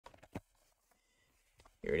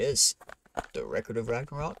Here it is. The Record of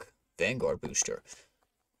Ragnarok Vanguard booster.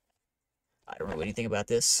 I don't know anything about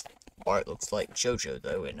this. Art looks like JoJo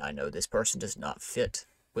though, and I know this person does not fit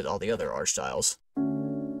with all the other art styles.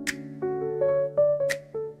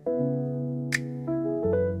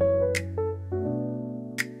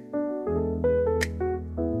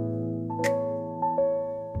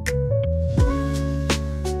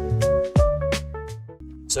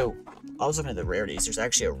 So, I was looking at the rarities. There's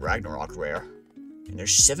actually a Ragnarok rare. And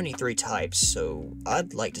there's 73 types, so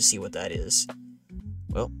I'd like to see what that is.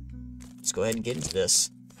 Well, let's go ahead and get into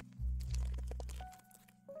this.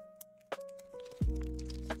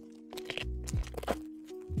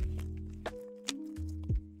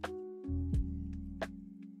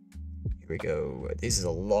 Here we go. This is a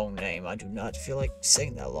long name. I do not feel like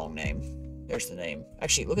saying that long name. There's the name.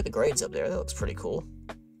 Actually, look at the grades up there. That looks pretty cool.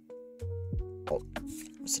 Oh,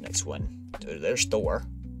 what's the next one? There's Thor.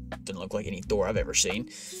 Doesn't look like any Thor I've ever seen.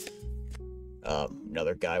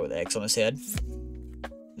 Another guy with X on his head.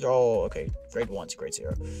 These are all, okay, grade 1 to grade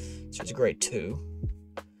 0. So it's a grade 2.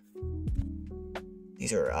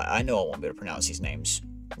 These are, I know I won't be able to pronounce these names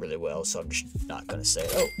really well, so I'm just not going to say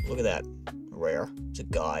it. Oh, look at that. Rare. It's a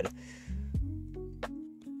god.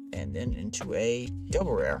 And then into a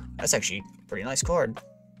double rare. That's actually a pretty nice card.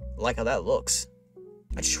 I like how that looks.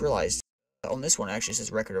 I just realized on this one it actually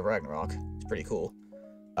says Record of Ragnarok. It's pretty cool.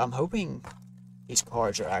 I'm hoping these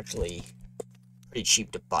cards are actually pretty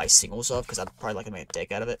cheap to buy singles of, because I'd probably like to make a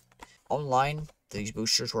deck out of it. Online, these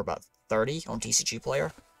boosters were about $30 on TCGplayer,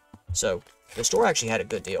 so the store actually had a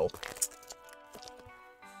good deal.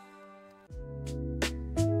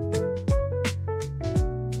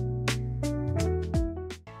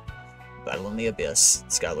 Battle in the Abyss.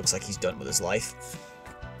 This guy looks like he's done with his life.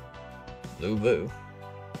 Blue Boo.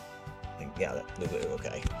 I think, yeah, that Blue Boo,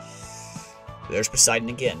 okay. There's Poseidon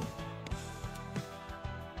again.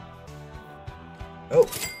 Oh,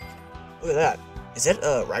 look at that. Is that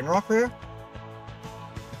a Ragnarok rare?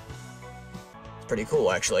 Pretty cool,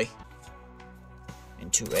 actually.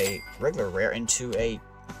 Into a regular rare, into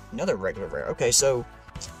another regular rare. Okay, so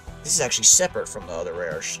this is actually separate from the other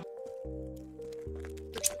rares.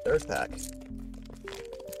 There's the third pack.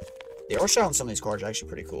 The art style on some of these cards are actually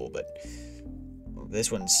pretty cool, but this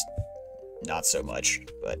one's not so much,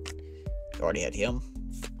 but already had him.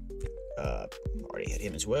 Already had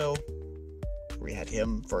him as well. We had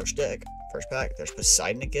him first deck, first pack. There's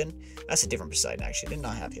Poseidon again. That's a different Poseidon, actually. Did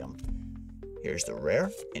not have him. Here's the rare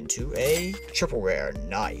into a triple rare.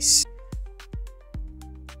 Nice.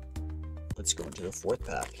 Let's go into the fourth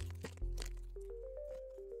pack.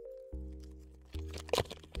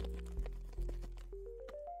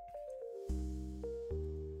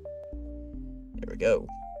 There we go.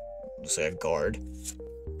 Looks like a guard.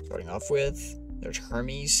 Starting off with, there's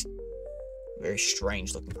Hermes. Very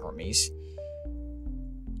strange looking Hermes.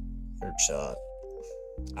 There's,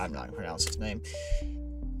 I'm not gonna pronounce his name.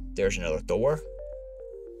 There's another Thor.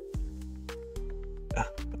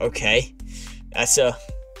 Okay. That's a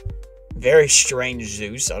very strange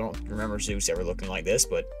Zeus. I don't remember Zeus ever looking like this,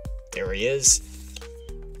 but there he is.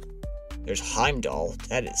 There's Heimdall.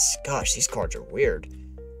 That is, gosh, these cards are weird.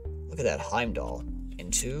 Look at that Heimdall.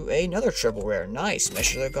 Into another triple rare. Nice.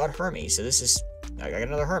 Messenger of God Hermes. So this is, I got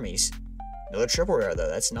another Hermes. Another triple rare though.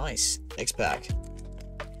 That's nice. Next pack.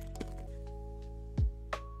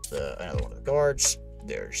 Another one of the guards.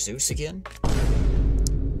 There's Zeus again.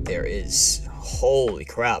 There is, holy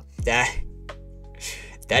crap. That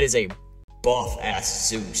is a buff ass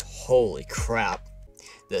Zeus. Holy crap.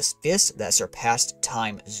 This fist that surpassed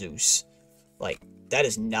time Zeus. Like, that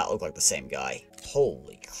does not look like the same guy.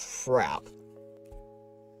 Holy crap.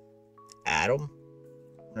 Adam.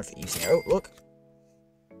 I wonder if he's here. Oh, look.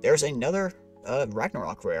 There's another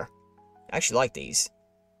Ragnarok rare. I actually like these.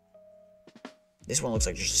 This one looks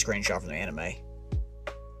like just a screenshot from the anime.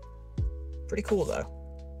 Pretty cool, though.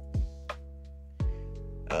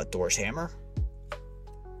 Thor's hammer.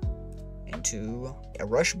 Into a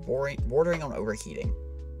rush bordering on overheating.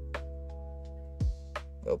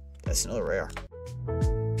 Oh, that's another rare.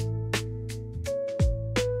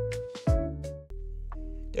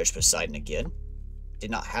 There's Poseidon again. Did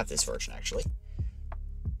not have this version, actually.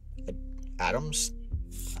 Adams.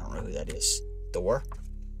 I don't know who that is. Thor.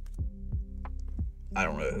 I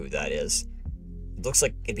don't know who that is. It looks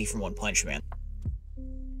like it'd be from One Punch Man.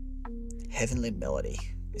 Heavenly Melody.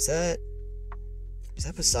 Is that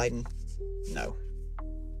Poseidon? No.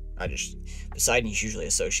 Poseidon is usually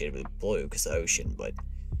associated with blue because of the ocean, but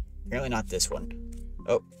apparently not this one.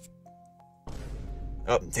 Oh.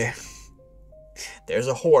 Oh, there. There's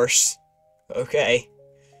a horse. Okay.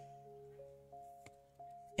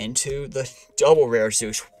 into the double rare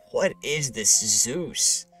Zeus. What is this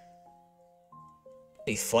Zeus? It'd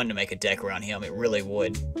be fun to make a deck around him, it really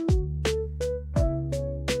would.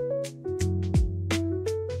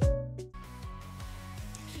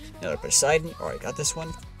 Another Poseidon. Alright, got this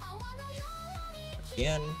one.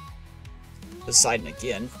 Again. Poseidon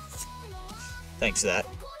again. Thanks to that.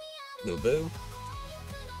 Lubu.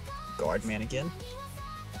 Guardman again.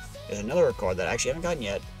 There's another card that I actually haven't gotten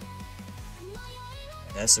yet.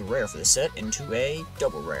 That's a rare for the set into a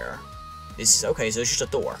double rare. This is okay, so it's just a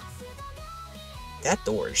Thor. That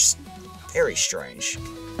Thor is very strange.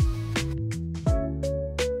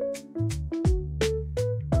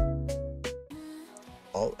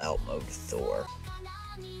 All out mode Thor.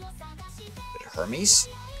 Hermes.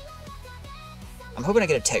 I'm hoping I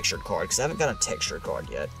get a textured card because I haven't got a textured card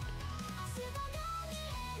yet.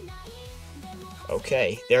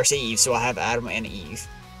 Okay, there's Eve, so I have Adam and Eve.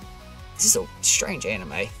 This is a strange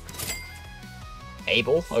anime.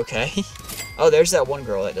 Abel, okay. Oh, there's that one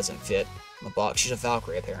girl that doesn't fit in the box. She's a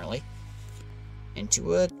Valkyrie, apparently.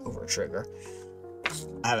 Into a over trigger.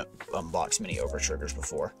 I haven't unboxed many over triggers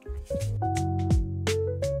before.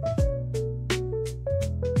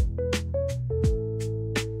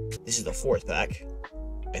 This is the 4th pack.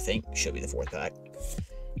 I think should be the 4th pack.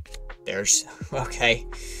 There's okay.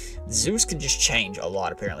 Zeus can just change a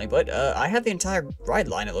lot apparently, but I have the entire ride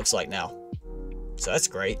line it looks like now. So that's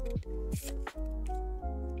great.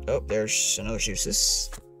 Oh, there's another Zeus. This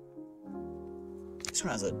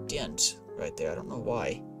one has a dent right there. I don't know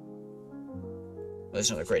why. Oh,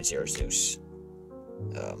 there's another Great Zero Zeus.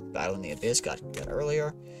 Battle in the Abyss got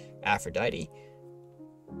earlier. Aphrodite.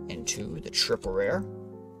 Into the triple rare.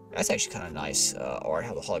 That's actually kind of nice art,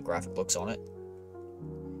 how the holographic looks on it.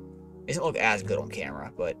 It doesn't look as good on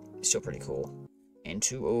camera, but it's still pretty cool.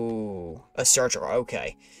 Into, ooh, a Searcher,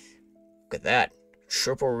 okay. Look at that.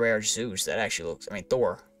 Triple rare Zeus, that actually looks, I mean,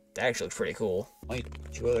 Thor, that actually looks pretty cool. Only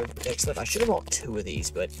 2 other decks left. I should have bought 2 of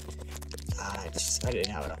these, but I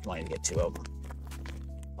didn't have enough money to get 2 of them.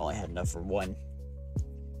 Only had enough for 1.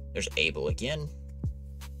 There's Abel again.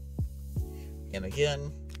 Him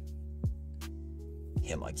again.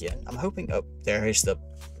 Him again. I'm hoping, oh, there is the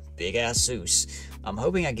big ass Zeus. I'm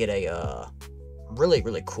hoping I get a really,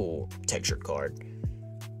 really cool textured card.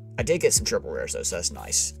 I did get some triple rares though, so that's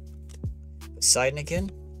nice. Poseidon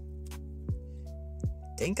again.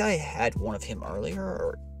 I think I had one of him earlier,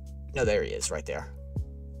 or no, there he is, right there.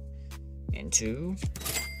 Into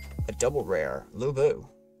a double rare, Lubu.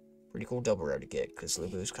 Pretty cool double rare to get, because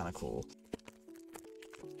Lubu is kind of cool.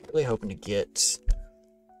 Really hoping to get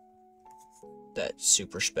that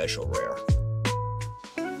super special rare.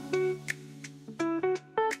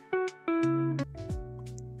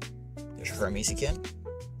 There's Hermes again,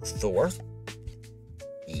 Thor,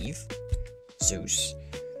 Eve, Zeus.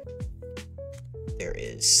 There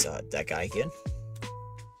is that guy again.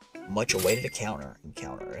 Much awaited encounter.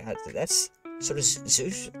 That's so does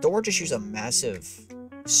Zeus, Thor just use a massive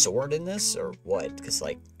sword in this or what? Because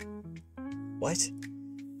like what?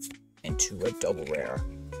 Into a double rare.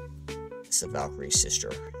 It's the Valkyrie sister,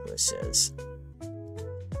 what it says.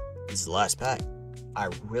 This is the last pack. I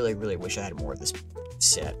really, really wish I had more of this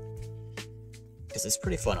set. Because it's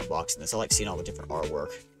pretty fun unboxing this. I like seeing all the different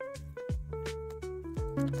artwork.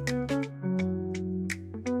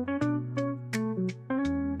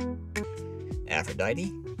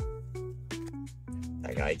 Aphrodite.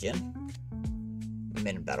 That guy again.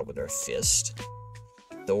 Men in battle with their fist.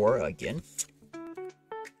 Thor again.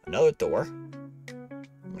 Another Thor.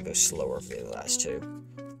 I'm gonna go slower for the last 2.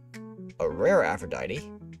 A rare Aphrodite.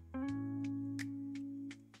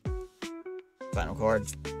 Final card.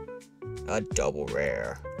 A double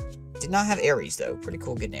rare. Did not have Ares though. Pretty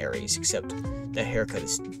cool getting Ares, except that haircut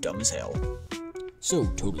is dumb as hell. So,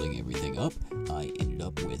 totaling everything up, I ended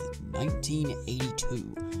up with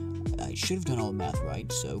 1982. I should have done all the math right,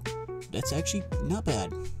 so that's actually not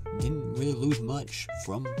bad. Didn't really lose much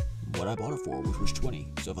from what I bought it for, which was 20.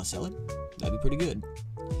 So if I sell it, that'd be pretty good.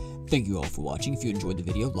 Thank you all for watching. If you enjoyed the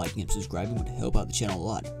video, liking and subscribing would help out the channel a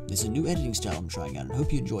lot. This is a new editing style I'm trying out and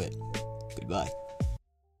hope you enjoy it. Goodbye.